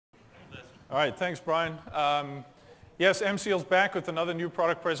All right, thanks, Brian. Yes, Emseal's back with another new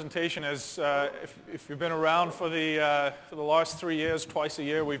product presentation. As if you've been around for the last 3 years, twice a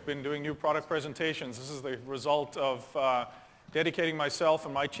year, we've been doing new product presentations. This is the result of dedicating myself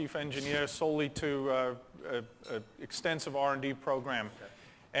and my chief engineer solely to an extensive R&D program.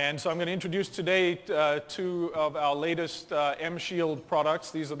 And so I'm going to introduce today two of our latest EMSHIELD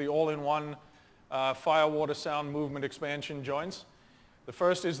products. These are the all-in-one fire, water, sound, movement, expansion joints. The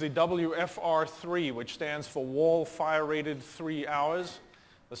first is the WFR3, which stands for Wall Fire Rated 3 hours.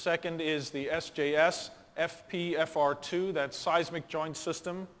 The second is the SJS-FP-FR2, that's seismic joint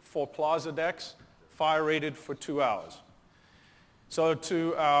system for plaza decks, fire rated for 2 hours. So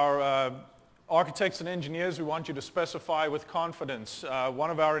to our architects and engineers, we want you to specify with confidence.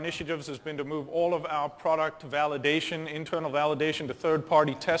 One of our initiatives has been to move all of our product validation, internal validation, to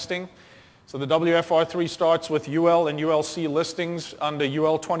third-party testing. So the WFR3 starts with UL and ULC listings under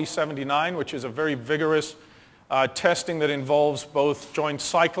UL 2079, which is a very vigorous testing that involves both joint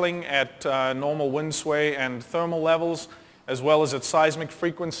cycling at normal wind sway and thermal levels, as well as at seismic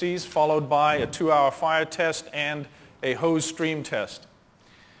frequencies, followed by a 2-hour fire test and a hose stream test.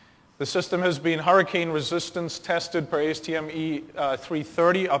 The system has been hurricane resistance tested per ASTM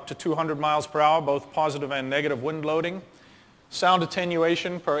E330 up to 200 miles per hour, both positive and negative wind loading. Sound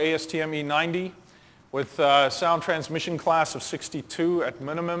attenuation per ASTM E90 with sound transmission class of 62 at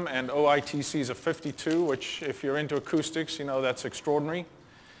minimum and OITCs of 52, which if you're into acoustics, you know that's extraordinary.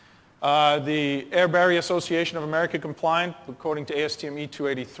 The Air Barrier Association of America compliant according to ASTM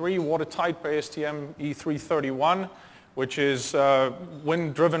E283, watertight per ASTM E331, which is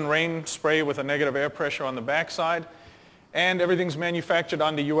wind-driven rain spray with a negative air pressure on the backside. And everything's manufactured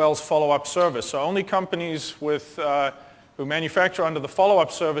under UL's follow-up service. So only companies with who manufacture under the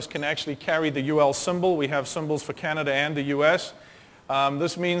follow-up service can actually carry the UL symbol. We have symbols for Canada and the US.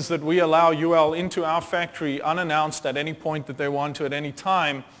 This means that we allow UL into our factory unannounced at any point that they want to at any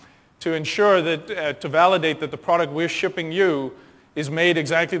time to ensure that, to validate that the product we're shipping you is made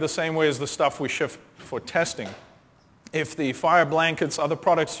exactly the same way as the stuff we ship for testing. If the fire blankets, other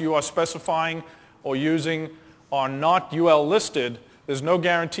products you are specifying or using are not UL listed, there's no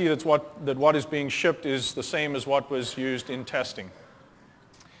guarantee that what is being shipped is the same as what was used in testing.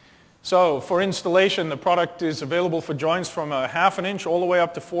 So for installation, the product is available for joints from a ½ an inch all the way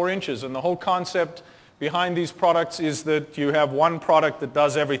up to 4 inches. And the whole concept behind these products is that you have one product that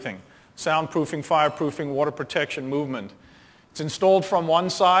does everything: soundproofing, fireproofing, water protection, movement. It's installed from one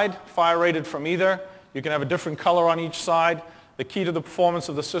side, fire rated from either. You can have a different color on each side. The key to the performance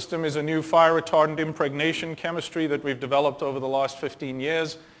of the system is a new fire retardant impregnation chemistry that we've developed over the last 15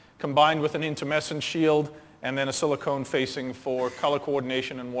 years, combined with an intermescent shield and then a silicone facing for color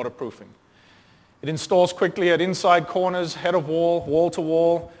coordination and waterproofing. It installs quickly at inside corners, head of wall, wall to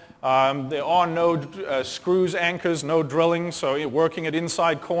wall. There are no screws, anchors, no drilling, so working at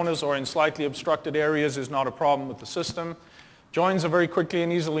inside corners or in slightly obstructed areas is not a problem with the system. Joins are very quickly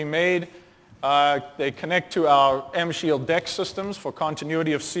and easily made. They connect to our EMSHIELD deck systems for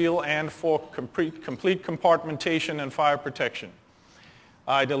continuity of seal and for complete compartmentation and fire protection.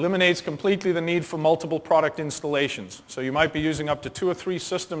 It eliminates completely the need for multiple product installations. So you might be using up to 2 or 3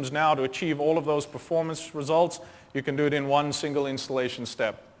 systems now to achieve all of those performance results. You can do it in one single installation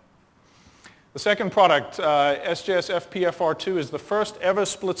step. The second product, SJS-FP-FR2, is the first ever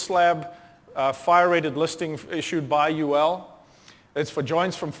split slab fire rated listing issued by UL. It's for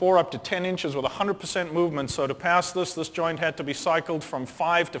joints from 4 up to 10 inches with 100% movement. So to pass this joint had to be cycled from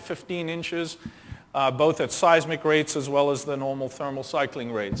 5 to 15 inches, both at seismic rates as well as the normal thermal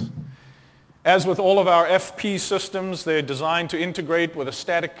cycling rates. As with all of our FP systems, they're designed to integrate with a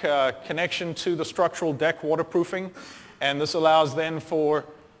static connection to the structural deck waterproofing. And this allows then for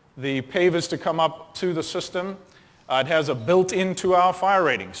the pavers to come up to the system. It has a built-in 2-hour fire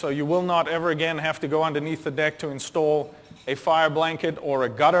rating. So you will not ever again have to go underneath the deck to install a fire blanket or a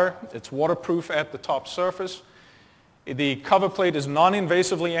gutter. It's waterproof at the top surface. The cover plate is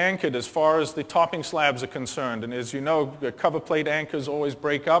non-invasively anchored as far as the topping slabs are concerned. And as you know, the cover plate anchors always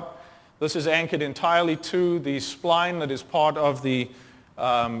break up. This is anchored entirely to the spline that is part of the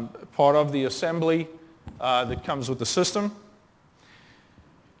assembly that comes with the system.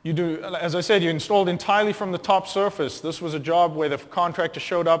 You do, as I said, you installed entirely from the top surface. This was a job where the contractor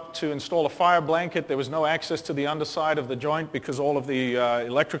showed up to install a fire blanket. There was no access to the underside of the joint because all of the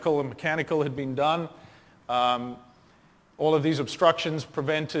electrical and mechanical had been done. All of these obstructions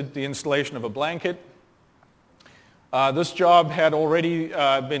prevented the installation of a blanket. This job had already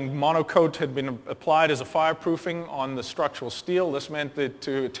been, monocoat had been applied as a fireproofing on the structural steel. This meant that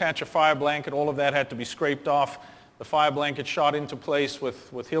to attach a fire blanket, all of that had to be scraped off the fire blanket shot into place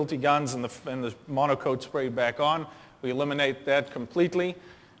with Hilti guns and the monocoat sprayed back on. We eliminate that completely.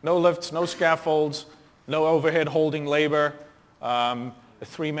 No lifts, no scaffolds, no overhead holding labor, a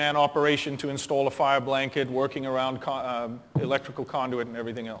three-man operation to install a fire blanket, working around electrical conduit and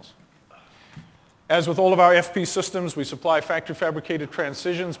everything else. As with all of our FP systems, we supply factory fabricated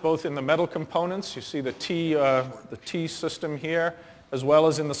transitions, both in the metal components. You see the T system here, as well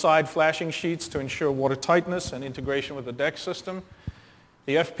as in the side flashing sheets to ensure water tightness and integration with the deck system.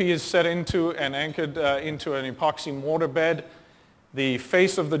 The FP is set into and anchored into an epoxy mortar bed. The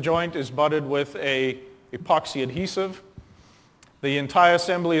face of the joint is butted with a epoxy adhesive. The entire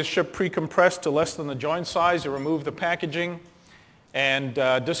assembly is shipped pre-compressed to less than the joint size. You remove the packaging and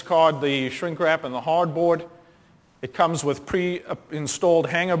discard the shrink wrap and the hardboard. It comes with pre-installed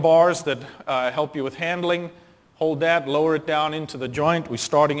hanger bars that help you with handling. Hold that, lower it down into the joint. We're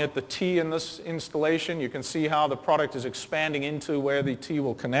starting at the T in this installation. You can see how the product is expanding into where the T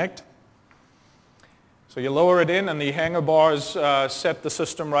will connect. So you lower it in, and the hanger bars set the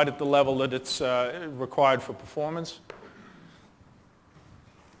system right at the level that it's required for performance.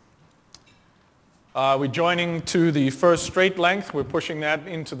 We're joining to the first straight length. We're pushing that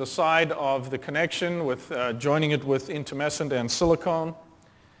into the side of the connection with joining it with intumescent and silicone.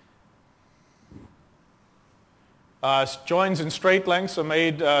 Joins in straight lengths are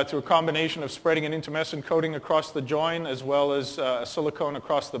made through a combination of spreading an intumescent coating across the join as well as silicone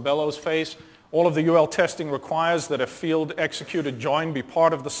across the bellows face. All of the UL testing requires that a field executed join be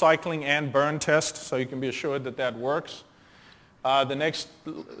part of the cycling and burn test, so you can be assured that that works. The next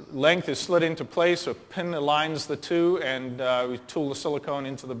length is slid into place. A pin aligns the two, and we tool the silicone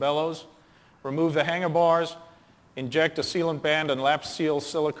into the bellows. Remove the hanger bars, inject a sealant band and lap seal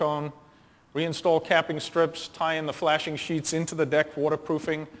silicone, reinstall capping strips, tie in the flashing sheets into the deck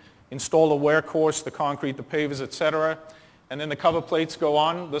waterproofing, install the wear course, the concrete, the pavers, etc. And then the cover plates go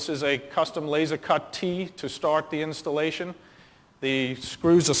on. This is a custom laser cut T to start the installation. The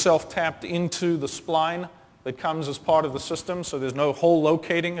screws are self-tapped into the spline that comes as part of the system, so there's no hole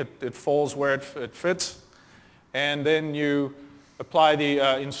locating. It falls where it fits. And then you apply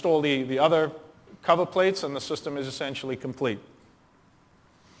install the other cover plates, and the system is essentially complete.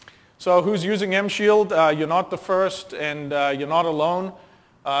 So who's using EMSHIELD? You're not the first, and you're not alone.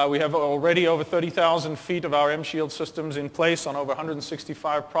 We have already over 30,000 feet of our EMSHIELD systems in place on over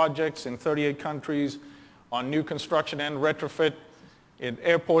 165 projects in 38 countries on new construction and retrofit, in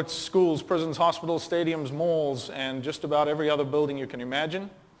airports, schools, prisons, hospitals, stadiums, malls, and just about every other building you can imagine.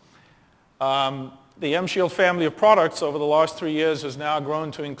 The EMSHIELD family of products over the last 3 years has now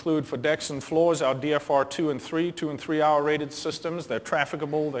grown to include for decks and floors our WFR2 and 3, 2 and 3 hour rated systems. They're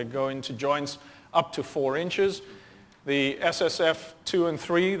trafficable. They go into joints up to 4 inches. The SSF2 and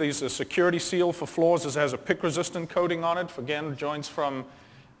 3, these are security seal for floors. This has a pick resistant coating on it. For, again, joints from,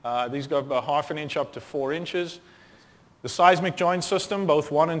 these go about 1/2 inch up to 4 inches. The seismic joint system,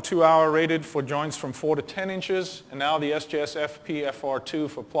 both 1 and 2 hour rated for joints from 4 to 10 inches, and now the SJS-FP-FR2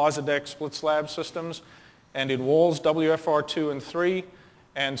 for plaza deck split slab systems, and in walls, WFR2 and 3,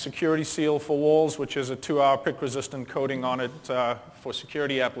 and security seal for walls, which is a 2-hour pick-resistant coating on it for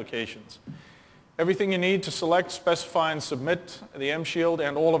security applications. Everything you need to select, specify, and submit the EMSHIELD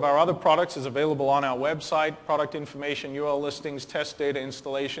and all of our other products is available on our website. Product information, UL listings, test data,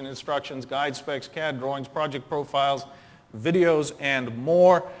 installation instructions, guide specs, CAD drawings, project profiles, videos, and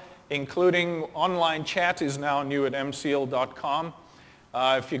more, including online chat is now new at emseal.com.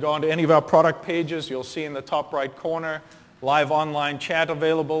 If you go onto any of our product pages, you'll see in the top right corner live online chat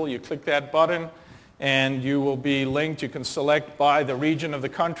available. You click that button and you will be linked. You can select by the region of the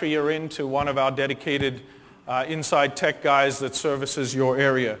country you're in to one of our dedicated inside tech guys that services your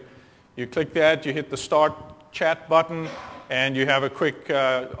area. You click that, you hit the start chat button, and you have a quick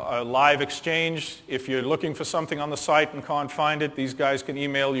live exchange. If you're looking for something on the site and can't find it, these guys can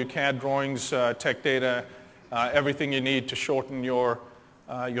email you CAD drawings, tech data, everything you need to shorten your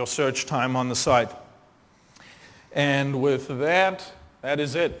search time on the site. And with that, that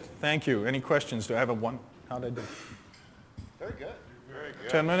is it. Thank you. Any questions? Do I have a one? How did I do? Very good. Very good.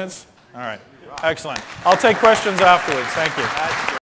 10 minutes? All right. Excellent. I'll take questions afterwards. Thank you.